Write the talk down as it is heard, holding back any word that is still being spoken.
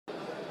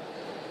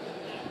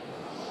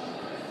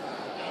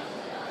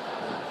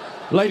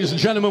Ladies and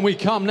gentlemen, we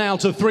come now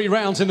to 3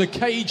 rounds in the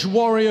Cage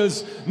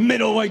Warriors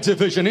middleweight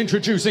division.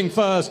 Introducing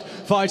first,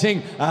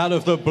 fighting out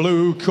of the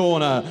blue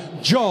corner,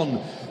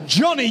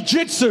 Johnny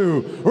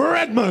Jitsu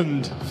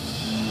Redmond.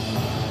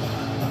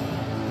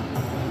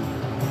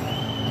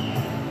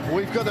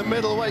 We've got a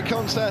middleweight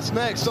contest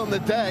next on the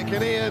deck,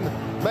 and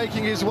Ian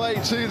making his way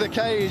to the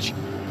cage.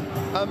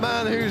 A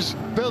man who's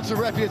built a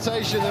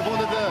reputation of one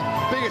of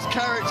the biggest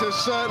characters,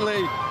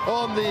 certainly,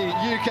 on the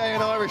UK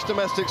and Irish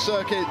domestic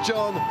circuit,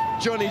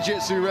 Johnny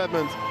Jitsu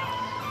Redmond.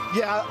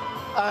 Yeah,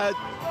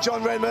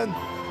 John Redmond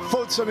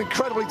fought some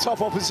incredibly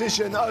tough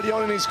opposition early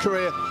on in his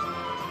career,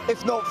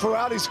 if not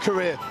throughout his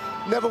career.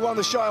 Never one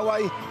to shy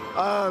away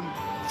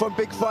from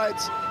big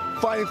fights,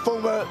 fighting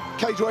former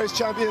Cage Warriors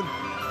champion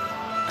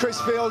Chris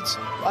Fields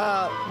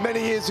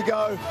many years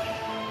ago.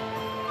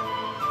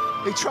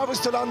 He travels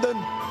to London.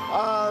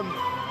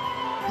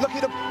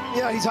 Looking at,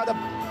 he's had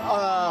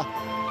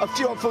a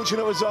few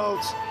unfortunate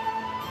results,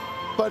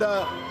 but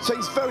so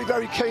he's very,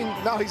 very keen.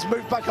 Now he's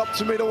moved back up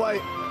to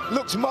middleweight,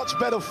 looks much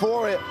better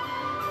for it,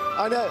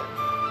 and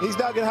he's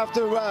now going to have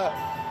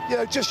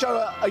to, just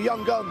show a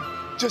young gun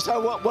just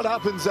what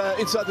happens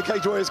inside the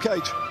Cage Warriors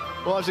cage.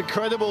 Well, it's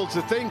incredible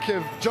to think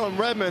of John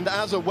Redmond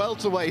as a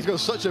welterweight. He's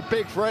got such a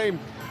big frame,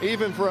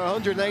 even for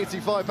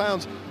 185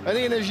 pounds. And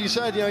Ian, as you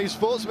said, he's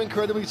fought some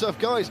incredibly tough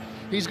guys.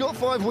 He's got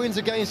 5 wins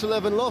against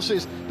 11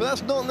 losses, but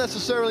that's not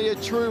necessarily a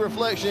true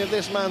reflection of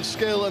this man's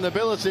skill and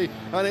ability,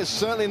 and it's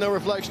certainly no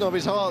reflection of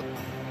his heart.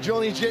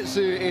 Johnny Jitsu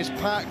is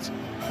packed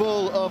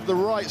full of the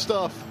right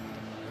stuff.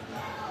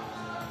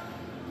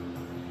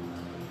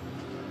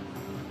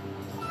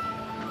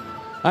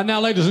 And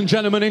now, ladies and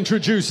gentlemen,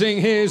 introducing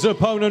his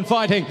opponent,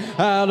 fighting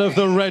out of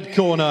the red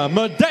corner,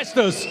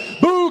 Modestas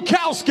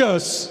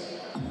Bukauskas.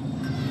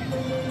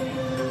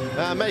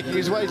 Making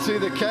his way to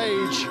the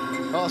cage,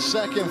 our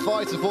second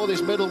fighter for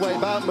this middleweight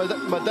bout,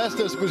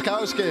 Modestas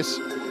Bukauskas.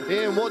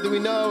 Ian, what do we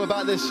know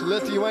about this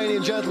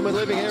Lithuanian gentleman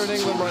living here in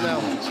England right now?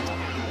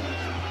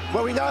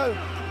 Well, we know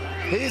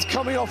he is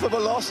coming off of a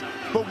loss,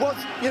 but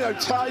what's,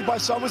 touted by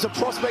some as a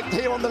prospect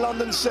here on the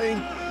London scene,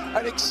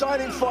 an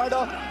exciting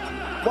fighter,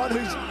 one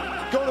who's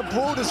gone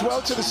abroad as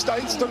well to the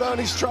States to learn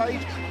his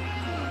trade,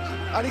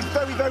 and he's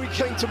very, very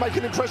keen to make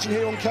an impression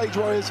here on Cage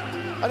Warriors,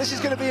 and this is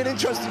going to be an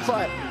interesting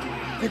fight.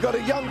 You've got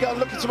a young gun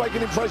looking to make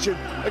an impression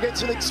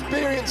against an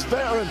experienced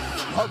veteran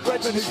of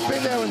Redmond who's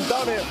been there and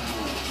done it.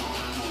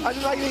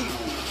 And lady,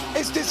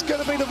 is this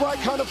going to be the right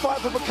kind of fight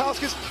for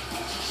Bukauskas?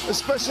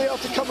 Especially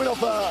after coming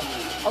off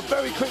a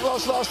very quick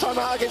loss last time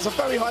out against a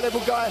very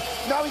high-level guy.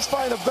 Now he's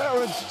fighting a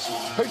veteran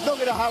who's not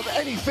going to have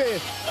any fear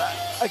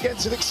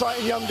against an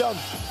exciting young gun.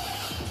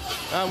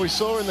 And we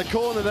saw in the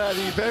corner there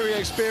the very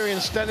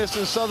experienced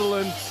Denison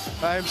Sutherland,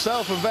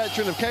 himself a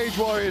veteran of Cage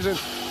Warriors and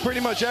pretty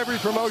much every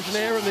promotion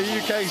here in the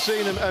UK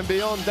scene and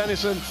beyond.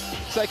 Denison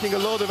taking a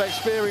lot of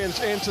experience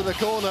into the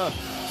corner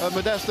of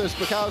Modestas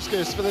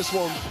Bukauskas for this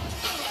one.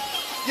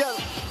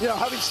 Yeah,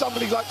 having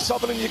somebody like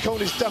Sutherland in your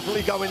corner is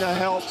definitely going to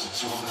help.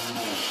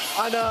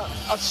 And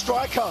a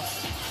striker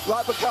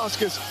like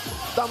Bukauskas,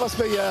 that must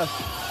be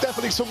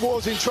definitely some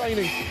wars in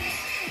training.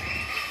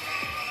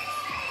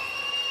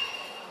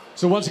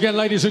 So once again,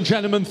 ladies and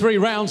gentlemen, 3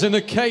 rounds in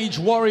the Cage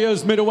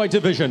Warriors middleweight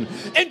division.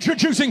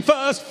 Introducing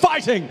first,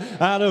 fighting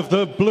out of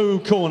the blue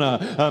corner,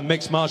 a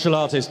mixed martial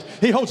artist.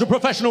 He holds a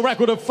professional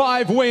record of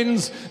 5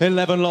 wins,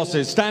 11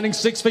 losses. Standing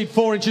 6 feet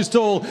 4 inches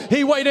tall,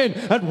 he weighed in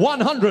at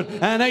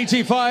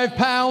 185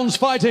 pounds,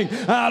 fighting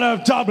out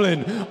of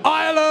Dublin,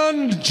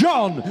 Ireland,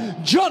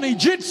 Johnny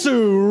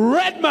Jitsu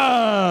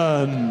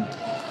Redmond.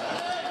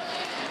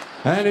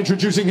 And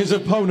introducing his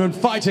opponent,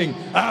 fighting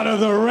out of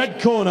the red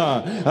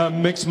corner, a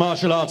mixed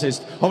martial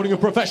artist, holding a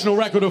professional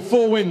record of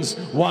 4 wins,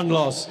 1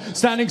 loss.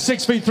 Standing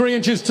 6 feet 3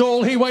 inches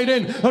tall, he weighed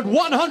in at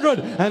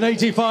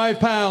 185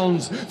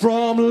 pounds.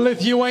 From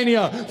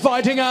Lithuania,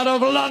 fighting out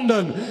of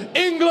London,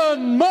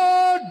 England,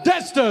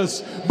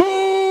 Modestas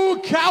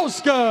Bukauskas.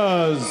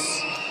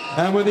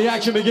 And when the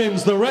action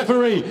begins, the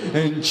referee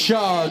in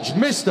charge,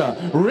 Mr.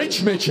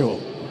 Rich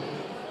Mitchell.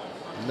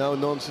 No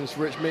nonsense,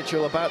 Rich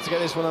Mitchell about to get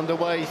this one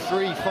underway.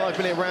 3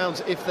 5-minute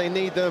rounds if they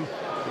need them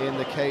in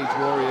the Cage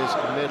Warriors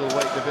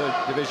middleweight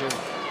division.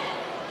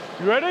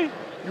 You ready?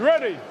 You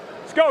ready?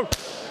 Let's go.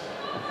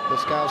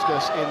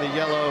 Bukauskas in the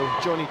yellow,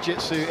 Johnny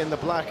Jitsu in the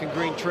black and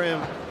green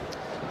trim.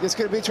 It's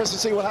going to be interesting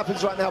to see what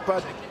happens right now,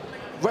 Brad.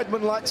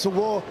 Redmond likes a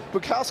war.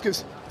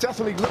 Bukauskas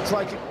definitely looks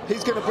like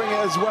he's going to bring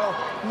it as well.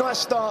 Nice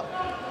start,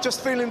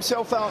 just feeling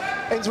himself out,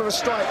 ends with a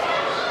strike.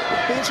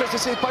 It'll be interesting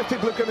to see if both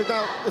people are going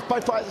to if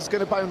both fighters are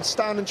going to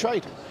stand and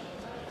trade.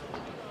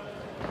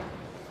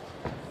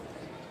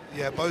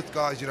 Yeah, both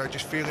guys,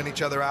 just feeling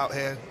each other out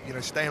here,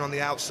 staying on the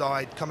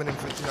outside, coming in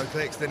for,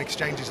 clicks, then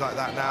exchanges like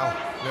that now.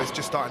 It's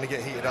just starting to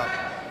get heated up.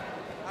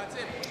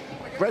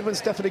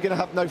 Redmond's definitely going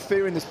to have no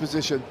fear in this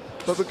position,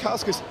 but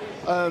Bukauskas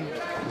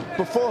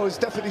before has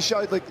definitely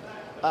showed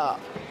a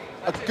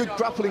good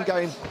grappling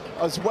game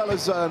as well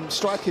as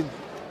striking.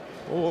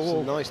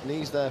 Some nice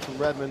knees there from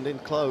Redmond in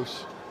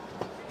close.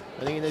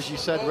 And Ian, as you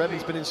said,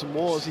 Redmond's been in some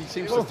wars. He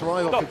seems to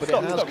thrive off it, but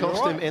it has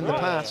cost him in the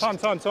past.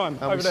 Time.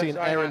 And we've seen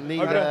Aaron knee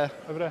there.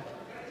 Over there.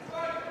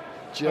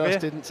 Just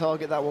didn't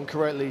target that one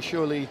correctly.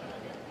 Surely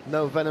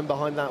no venom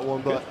behind that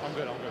one, but... I'm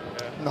good.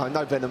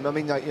 No venom. I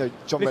mean, you know,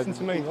 John Listen Redmond,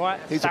 to me, right?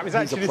 He's that was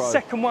actually the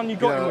second one you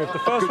got him with.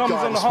 The a first good one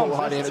was guy on the at sport, hump.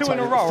 highly That's 2 in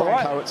a entertaining, row, fine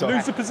right? character.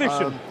 Lose the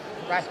position.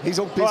 He's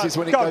all business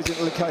when it go. goes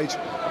into the cage,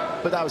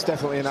 but that was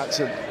definitely an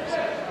accident.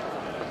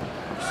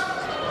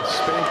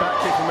 Spinning back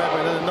kick from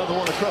Redmond, and another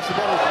one across the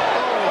bottle.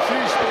 Oh, a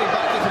huge spinning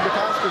back kick from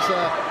Bukauskas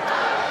there.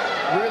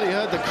 Really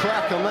heard the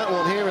crack on that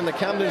one here in the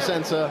Camden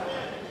Centre.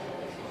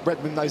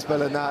 Redmond knows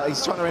better now.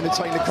 He's trying to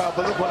entertain the crowd,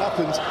 but look what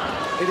happens.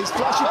 It is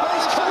flashy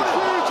base.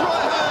 Huge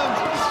right hand.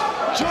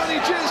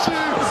 Johnny Jitsu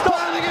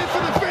standing in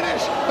for the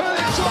finish, and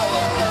it's all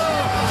over.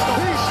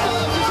 He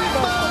starts as his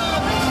man.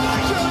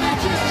 Johnny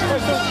Jitsu.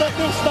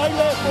 Still stay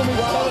there for me.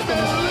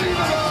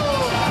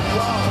 Unbelievable.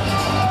 Wow.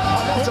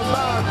 And that's a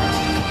man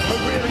who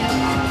really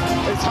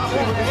is happy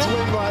with his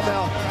win right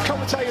now.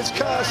 Commentators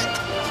curse.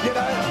 You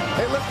know,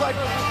 it looked like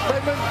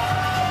Redmond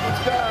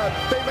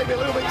being maybe a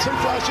little bit too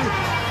flashy,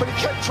 but he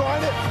kept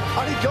trying it,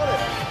 and he got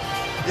it.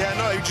 Yeah,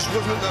 no, he just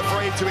wasn't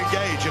afraid to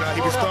engage. You know,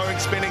 he was throwing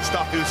spinning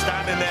stuff. He was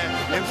standing there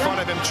in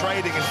front of him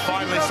trading, and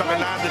finally something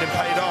landed and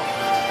paid off.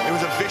 It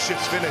was a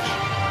vicious finish.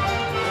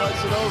 Well,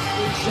 it's an old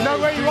cliche. You know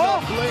where you are?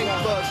 Blink,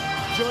 but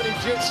Johnny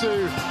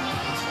Jitsu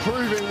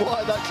proving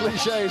why that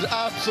cliche is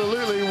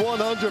absolutely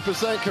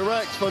 100%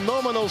 correct.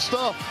 Phenomenal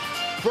stuff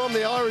from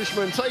the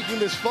Irishman, taking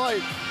this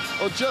fight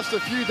on just a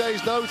few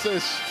days'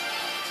 notice.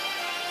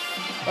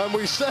 And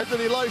we said that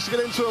he likes to get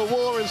into a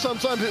war, and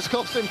sometimes it's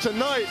cost him.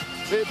 Tonight,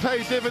 it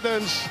paid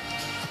dividends.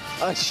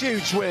 A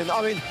huge win.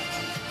 I mean,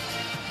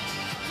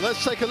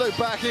 let's take a look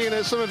back in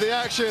at some of the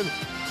action.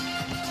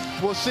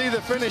 We'll see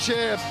the finish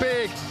here.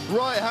 Big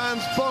right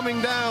hands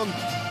bombing down.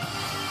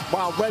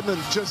 wow,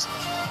 Redmond just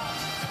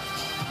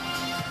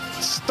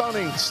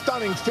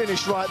stunning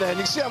finish right there. And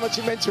you see how much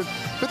it meant to him.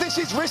 But this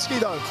is risky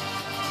though.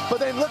 But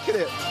then look at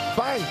it,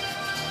 bang.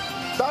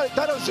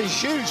 That was a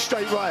huge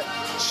straight right,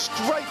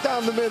 straight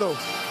down the middle,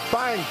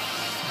 bang.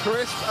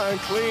 Crisp and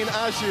clean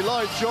as you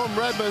like. John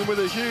Redmond with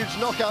a huge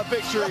knockout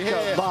victory here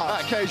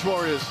at Cage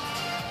Warriors.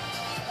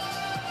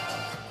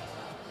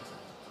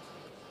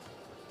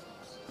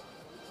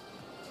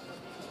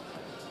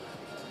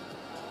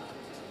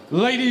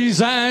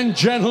 Ladies and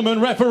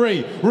gentlemen,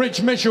 referee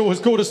Rich Mitchell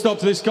has called a stop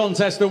to this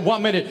contest at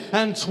 1 minute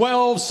and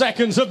 12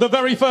 seconds of the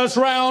very first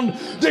round,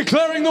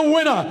 declaring the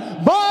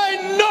winner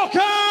by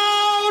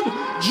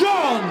knockout,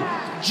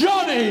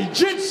 Johnny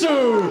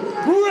Jitsu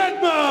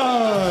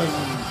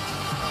Redmond.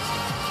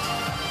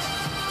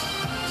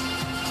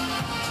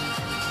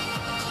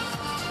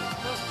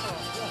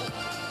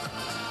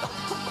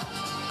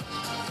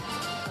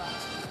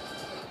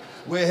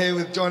 We're here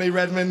with Johnny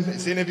Redmond.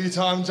 It's interview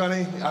time,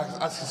 Johnny. I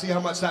can see how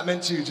much that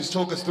meant to you. Just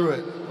talk us through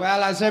it.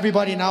 Well, as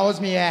everybody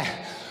knows me,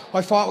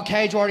 I fought with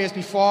Cage Warriors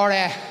before.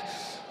 I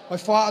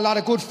fought a lot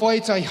of good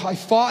fights. I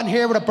fought in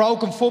here with a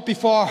broken foot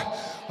before.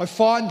 I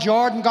fought in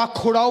Jordan, got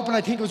cut open.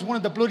 I think it was one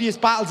of the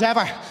bloodiest battles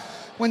ever.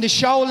 When the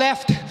show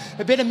left,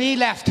 a bit of me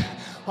left.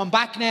 I'm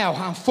back now.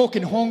 I'm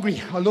fucking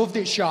hungry. I love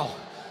this show.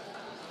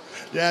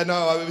 Yeah,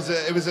 no,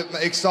 it was an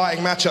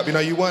exciting matchup. You know,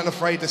 you weren't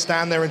afraid to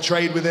stand there and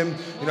trade with him.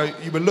 You know,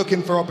 you were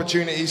looking for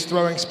opportunities,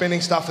 throwing, spinning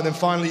stuff, and then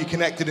finally you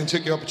connected and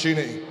took your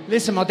opportunity.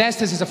 Listen,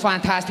 Modestas is a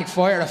fantastic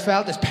fighter. I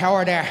felt there's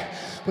power there.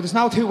 But there's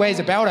no two ways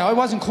about it. I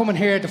wasn't coming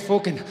here to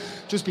fucking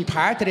just be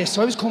part of this.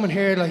 I was coming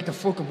here like to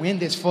fucking win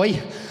this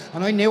fight.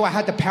 And I knew I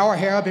had the power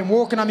here. I've been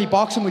working on me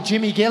boxing with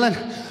Jimmy Gillen.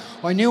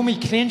 I knew me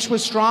clinch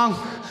was strong.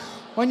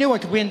 I knew I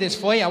could win this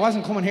fight. I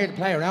wasn't coming here to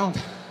play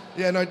around.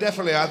 Yeah, no,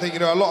 definitely. I think,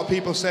 you know, a lot of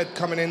people said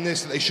coming in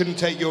this that they shouldn't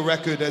take your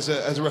record as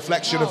a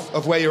reflection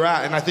of where you're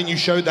at, and I think you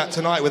showed that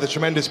tonight with a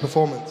tremendous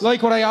performance.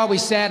 Like what I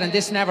always said, and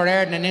this never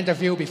aired in an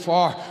interview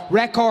before,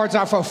 records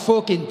are for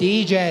fucking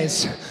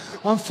DJs.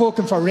 I'm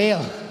fucking for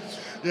real.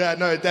 Yeah,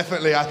 no,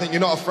 definitely. I think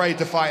you're not afraid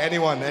to fight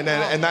anyone, and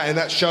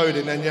that showed,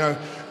 and then, you know,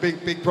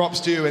 big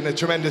props to you in a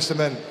tremendous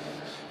event.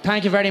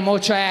 Thank you very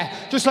much.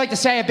 Just like to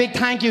say a big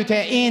thank you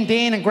to Ian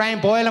Dean and Graham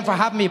Boylan for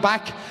having me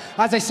back.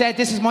 As I said,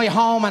 this is my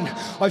home, and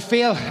I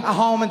feel at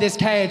home in this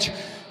cage.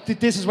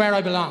 This is where I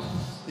belong.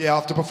 Yeah,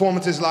 after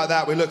performances like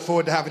that, we look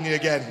forward to having you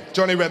again.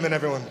 Johnny Redmond,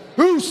 everyone.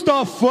 Who's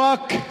the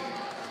fuck?